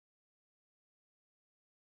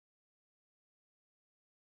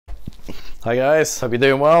Hi guys, hope you're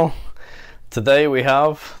doing well. Today we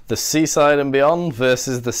have the Seaside and Beyond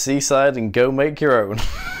versus the Seaside and Go Make Your Own.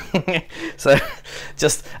 So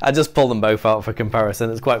I just pulled them both out for comparison.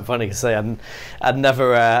 It's quite funny to say I'd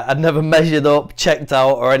never measured up, checked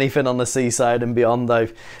out or anything on the Seaside and Beyond.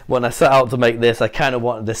 When I set out to make this, I kind of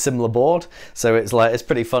wanted a similar board, so it's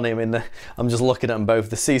pretty funny. I mean, I'm just looking at them both.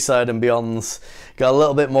 The Seaside and Beyond's got a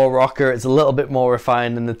little bit more rocker, it's a little bit more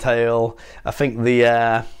refined in the tail. I think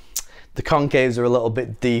the concaves are a little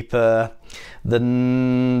bit deeper.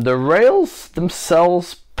 The rails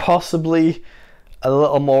themselves possibly a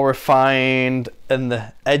little more refined in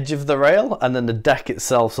the edge of the rail, and then the deck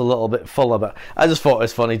itself's a little bit fuller. But I just thought it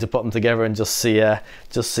was funny to put them together and just see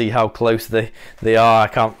how close they are. I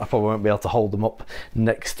probably won't be able to hold them up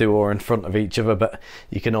next to or in front of each other, but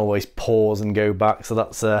you can always pause and go back. So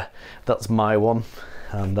that's my one,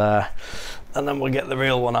 and then we'll get the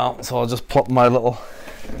real one out. So I'll just plop my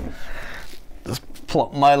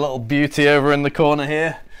little beauty over in the corner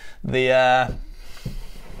here.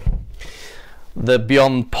 The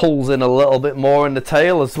Beyond pulls in a little bit more in the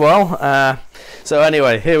tail as well. So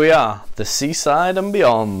anyway, here we are, the Seaside and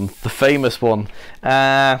Beyond, the famous one.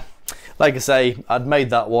 Like I say, I'd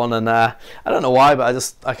made that one, and I don't know why,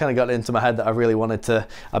 but I kind of got it into my head that I really wanted to.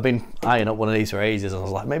 I've been eyeing up one of these for ages, and I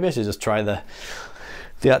was like, maybe I should just try the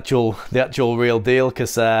actual real deal,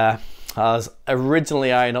 because I was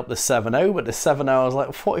originally eyeing up the 7.0, but the 7.0 I was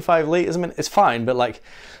like 45 litres. I mean, it's fine, but like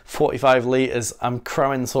 45 litres, I'm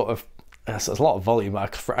cramming sort of. It's a lot of volume. I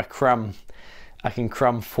can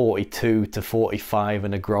cram 42 to 45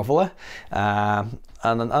 in a groveler, and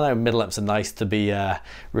I know mid-lengths are nice to be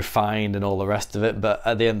refined and all the rest of it, but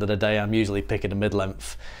at the end of the day, I'm usually picking a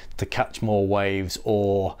mid-length to catch more waves,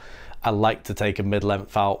 or I like to take a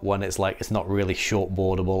mid-length out when it's not really short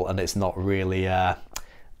boardable, and it's not really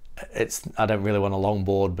I don't really want a long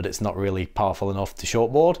board, but it's not really powerful enough to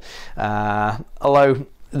shortboard. Although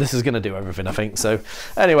this is going to do everything, I think. So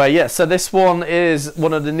anyway, yeah, so this one is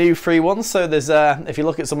one of the new free ones. So there's if you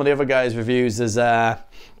look at some of the other guys' reviews, there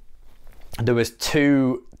was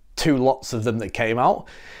two lots of them that came out.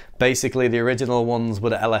 Basically, the original ones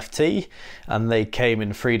were the LFT, and they came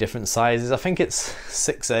in 3 different sizes. I think it's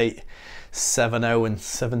 6.8, 7.0 and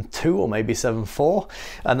 7.2, or maybe 7.4,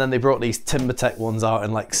 and then they brought these TimberTech ones out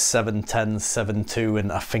in like 7.10, 7.2,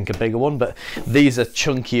 and I think a bigger one. But these are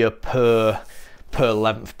chunkier per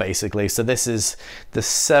length, basically. So this is the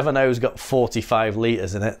 7.0's got 45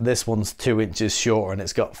 litres in it. This one's 2 inches shorter, and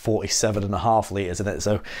it's got 47.5 litres in it.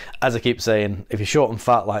 So as I keep saying, if you're short and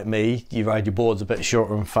fat like me, you ride your boards a bit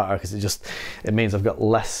shorter and fatter, because it means I've got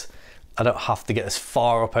less. I don't have to get as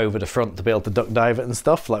far up over the front to be able to duck dive it and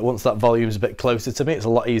stuff. Like, once that volume's a bit closer to me, it's a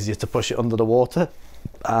lot easier to push it under the water,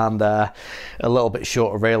 and a little bit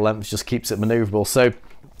shorter rail length just keeps it manoeuvrable. So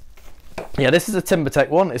yeah, this is a TimberTech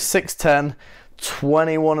one. It's 6.10,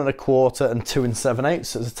 21 1/4 and 2 7/8,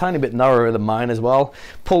 so it's a tiny bit narrower than mine as well.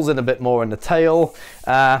 Pulls in a bit more in the tail,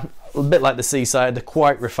 a bit like the Seaside. They're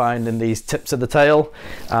quite refined in these tips of the tail,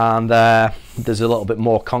 and there's a little bit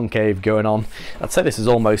more concave going on. I'd say this is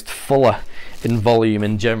almost fuller in volume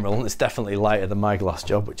in general, and it's definitely lighter than my glass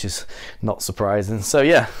job, which is not surprising. So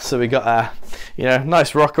yeah, so we got a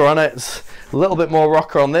nice rocker on it. It's a little bit more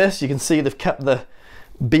rocker on this. You can see they've kept the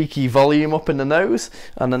beaky volume up in the nose,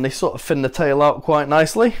 and then they sort of thin the tail out quite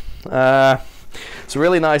nicely. It's a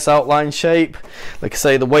really nice outline shape. Like I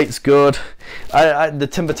say, the weight's good. The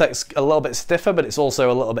TimberTech's a little bit stiffer, but it's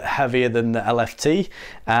also a little bit heavier than the LFT.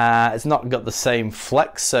 It's not got the same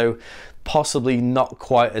flex, so possibly not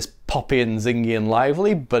quite as poppy and zingy and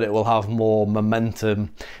lively, but it will have more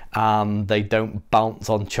momentum, and they don't bounce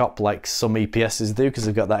on chop like some EPSs do, because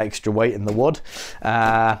they've got that extra weight in the wood.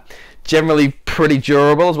 Generally pretty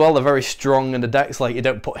durable as well. They're very strong in the decks. Like, you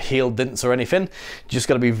don't put heel dints or anything. You just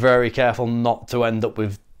got to be very careful not to end up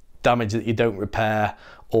with damage that you don't repair,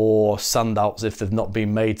 or sandouts if they've not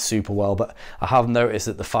been made super well. But I have noticed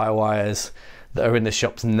that the Firewires that are in the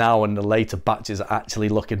shops now and the later batches are actually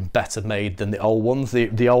looking better made than the old ones.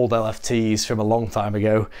 The old LFTs from a long time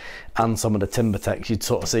ago, and some of the TimberTechs,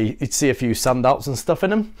 you'd see a few sandouts and stuff in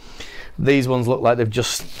them. These ones look like they've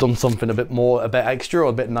just done something a bit extra, or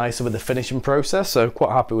a bit nicer with the finishing process, so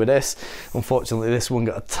quite happy with this. Unfortunately, this one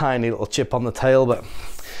got a tiny little chip on the tail, but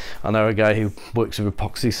I know a guy who works with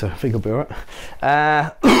epoxy, so I think I'll be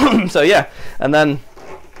alright. So yeah, and then,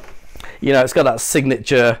 it's got that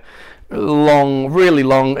signature really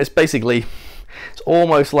long, it's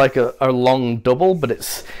almost like a long double, but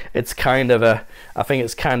it's kind of I think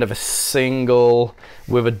it's kind of a single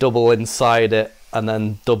with a double inside it, and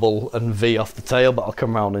then double and V off the tail, but I'll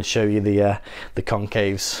come around and show you the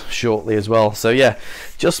concaves shortly as well. So yeah,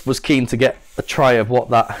 just was keen to get a try of what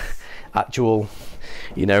that actual,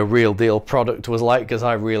 you know, real deal product was like, because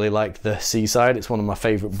I really like the Seaside. It's one of my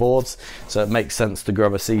favorite boards, so it makes sense to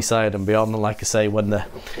grab a Seaside and beyond. And like I say, when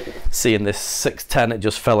seeing this 610, it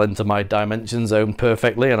just fell into my dimension zone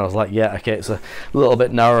perfectly, and I was like, yeah, okay, it's a little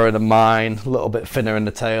bit narrower than mine, a little bit thinner in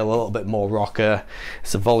the tail, a little bit more rocker.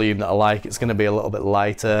 It's a volume that I like. It's going to be a little bit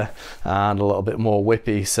lighter and a little bit more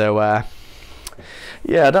whippy. So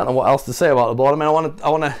yeah, I don't know what else to say about the board. I mean,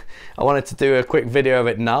 I wanted to do a quick video of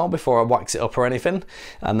it now before I wax it up or anything,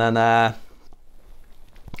 and then I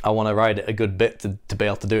want to ride it a good bit to be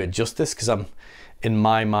able to do it justice, because in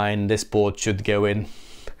my mind, this board should go in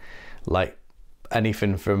like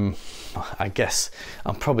anything from, I guess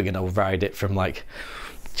I'm probably going to ride it from like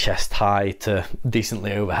chest high to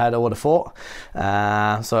decently overhead, I would have thought.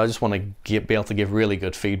 So I just want to be able to give really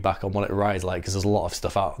good feedback on what it rides like, because there's a lot of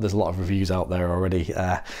stuff out, there's a lot of reviews out there already,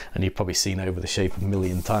 and you've probably seen Over the Shape a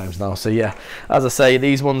million times now. So yeah, as I say,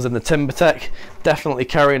 these ones in the TimberTech definitely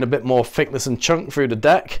carrying a bit more thickness and chunk through the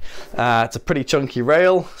deck. It's a pretty chunky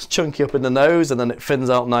rail, it's chunky up in the nose, and then it thins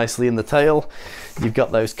out nicely in the tail. You've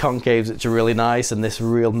got those concaves which are really nice, and this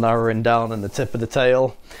real narrowing down in the tip of the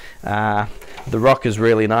tail. The rock is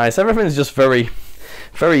really nice. Everything's just very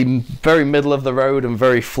middle of the road and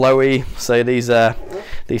very flowy. So these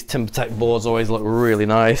TimberTech boards always look really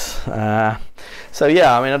nice. So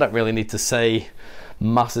yeah, I mean, I don't really need to say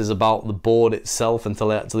masses about the board itself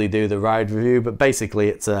until I actually do the ride review, but basically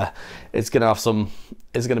it's gonna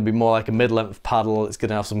be more like a mid-length paddle. It's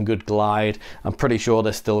gonna have some good glide. I'm pretty sure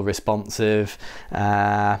they're still responsive.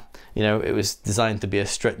 You know, it was designed to be a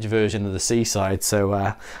stretch version of the Seaside, so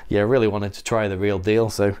yeah, I really wanted to try the real deal.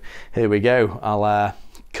 So here we go. I'll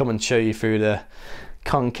come and show you through the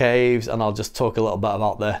concaves, and I'll just talk a little bit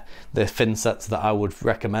about the fin sets that I would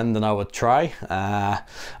recommend and I would try.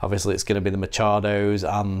 Obviously it's going to be the Machados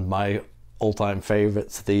and my all-time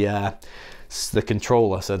favorites, the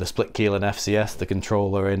controller, so the split keel in FCS, the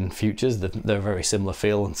controller in Futures. They're very similar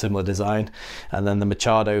feel and similar design. And then the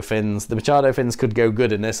Machado fins. The Machado fins could go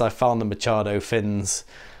good in this. I found the Machado fins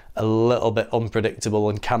a little bit unpredictable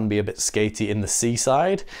and can be a bit skatey in the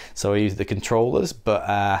Seaside, so I use the controllers. But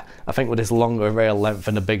I think with this longer rail length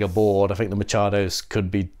and a bigger board, I think the Machados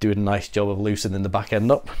could be doing a nice job of loosening the back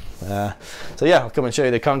end up. So yeah, I'll come and show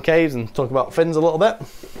you the concaves and talk about fins a little bit.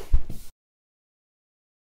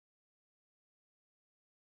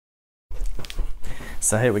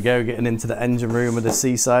 So here we go, getting into the engine room of the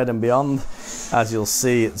Seaside and beyond. As you'll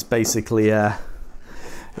see, it's basically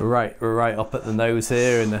right up at the nose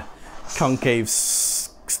here, and the concave's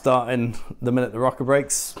starting the minute the rocker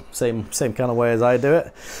breaks. Same kind of way as I do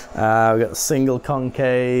it. We've got a single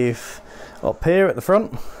concave up here at the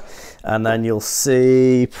front, and then you'll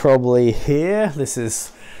see probably here, this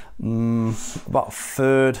is about a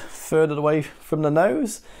third of the way from the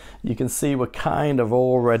nose. You can see we're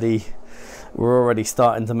already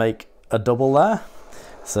starting to make a double there.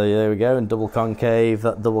 So there we go, and double concave.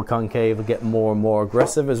 That double concave will get more and more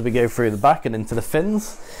aggressive as we go through the back and into the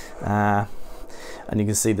fins. And you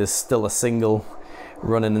can see there's still a single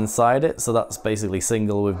running inside it, so that's basically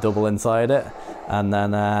single with double inside it. And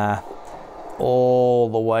then all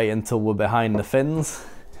the way until we're behind the fins,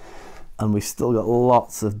 and we've still got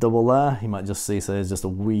lots of double there. You might just see, so there's just a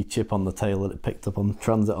wee chip on the tail that it picked up on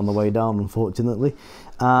transit on the way down, unfortunately.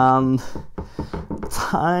 And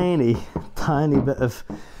tiny bit of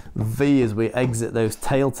V as we exit those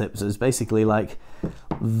tail tips. It's basically like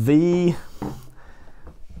V,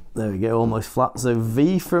 there we go, almost flat. So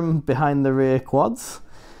V from behind the rear quads,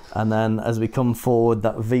 and then as we come forward,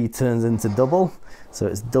 that V turns into double. So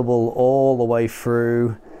it's double all the way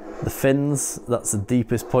through the fins. That's the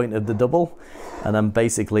deepest point of the double, and then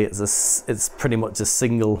basically it's pretty much a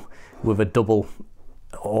single with a double,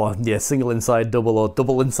 or yeah, single inside double, or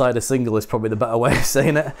double inside a single is probably the better way of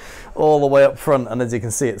saying it, all the way up front. And as you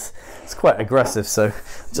can see, it's quite aggressive. So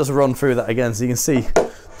just run through that again, so you can see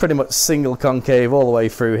pretty much single concave all the way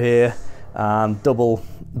through here, and double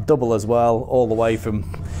as well, all the way from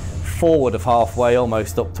forward of halfway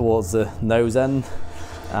almost up towards the nose end,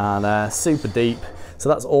 and super deep. So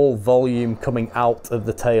that's all volume coming out of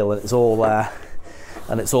the tail, and it's all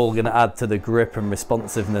going to add to the grip and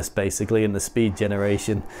responsiveness basically, and the speed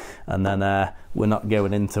generation. And then we're not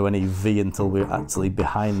going into any V until we're actually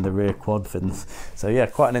behind the rear quad fins. So yeah,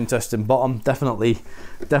 quite an interesting bottom. Definitely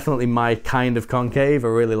my kind of concave. I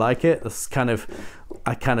really like it. That's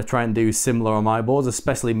I kind of try and do similar on my boards,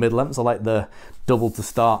 especially mid lengths. I like the double to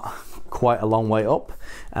start quite a long way up.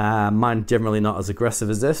 Mine generally not as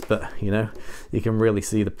aggressive as this, but you know, you can really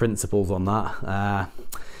see the principles on that,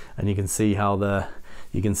 and you can see how the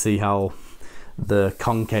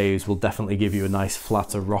concaves will definitely give you a nice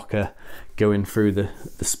flatter rocker going through the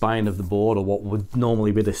spine of the board, or what would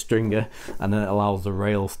normally be the stringer, and then it allows the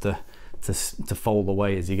rails to fold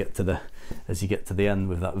away as you get to the end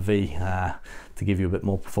with that V, to give you a bit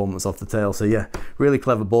more performance off the tail. So yeah, really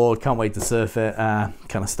clever board, can't wait to surf it. Kind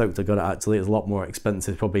of stoked I got it. Actually, it's a lot more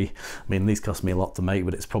expensive, probably. I mean, these cost me a lot to make,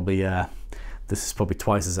 but it's probably this is probably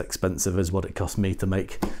twice as expensive as what it cost me to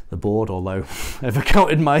make the board, although if I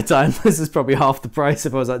counted my time, this is probably half the price.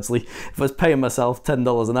 If I was paying myself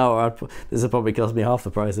 $10 an hour, this would probably cost me half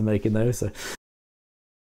the price of making those. So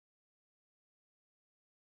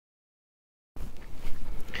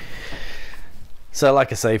So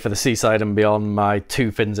like I say, for the Seaside and Beyond, my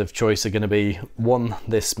two fins of choice are going to be, one,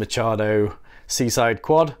 this Machado Seaside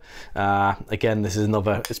quad. Again, this is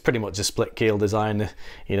another, it's pretty much a split keel design.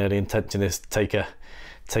 You know, the intention is to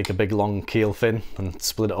take a big long keel fin and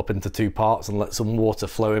split it up into two parts and let some water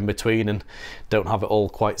flow in between, and don't have it all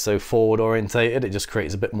quite so forward orientated. It just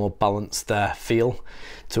creates a bit more balanced feel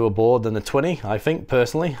to a board than a 20, I think,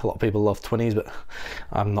 personally. A lot of people love 20s, but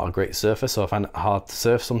I'm not a great surfer, so I find it hard to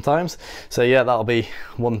surf sometimes. So yeah, that'll be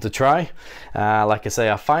one to try. Like I say,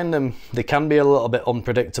 I find they can be a little bit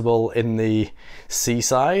unpredictable in the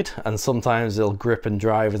Seaside, and sometimes they'll grip and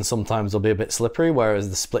drive, and sometimes they'll be a bit slippery, whereas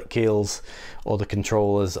the split keels or the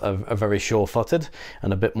controllers are very sure-footed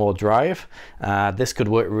and a bit more drive. This could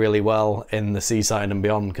work really well in the Seaside and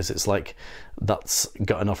Beyond, because it's like that's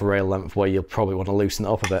got enough rail length where you'll probably want to loosen it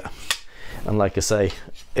up a bit. And like I say,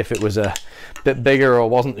 if it was a bit bigger, or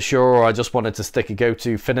wasn't sure, or I just wanted to stick a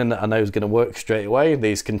go-to fin in that I know is going to work straight away,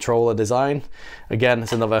 these controller design, again,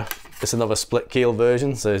 it's another split keel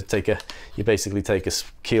version. So you basically take a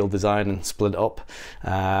keel design and split it up.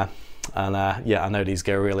 Yeah, I know these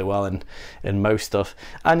go really well in most stuff.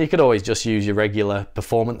 And you could always just use your regular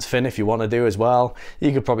performance fin if you want to do as well.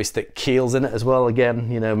 You could probably stick keels in it as well.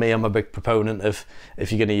 Again, you know me, I'm a big proponent of,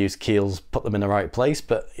 if you're going to use keels, put them in the right place,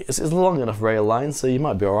 but it's long enough rail line, so you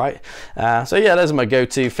might be all right. So yeah, those are my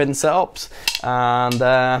go-to fin setups,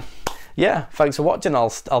 and yeah, thanks for watching.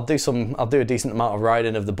 I'll do a decent amount of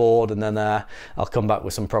riding of the board, and then I'll come back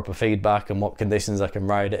with some proper feedback on what conditions I can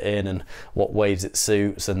ride it in, and what waves it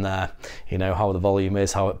suits, and you know, how the volume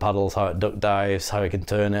is, how it paddles, how it duck dives, how you can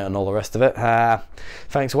turn it, and all the rest of it.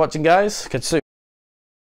 Thanks for watching, guys. Catch you soon.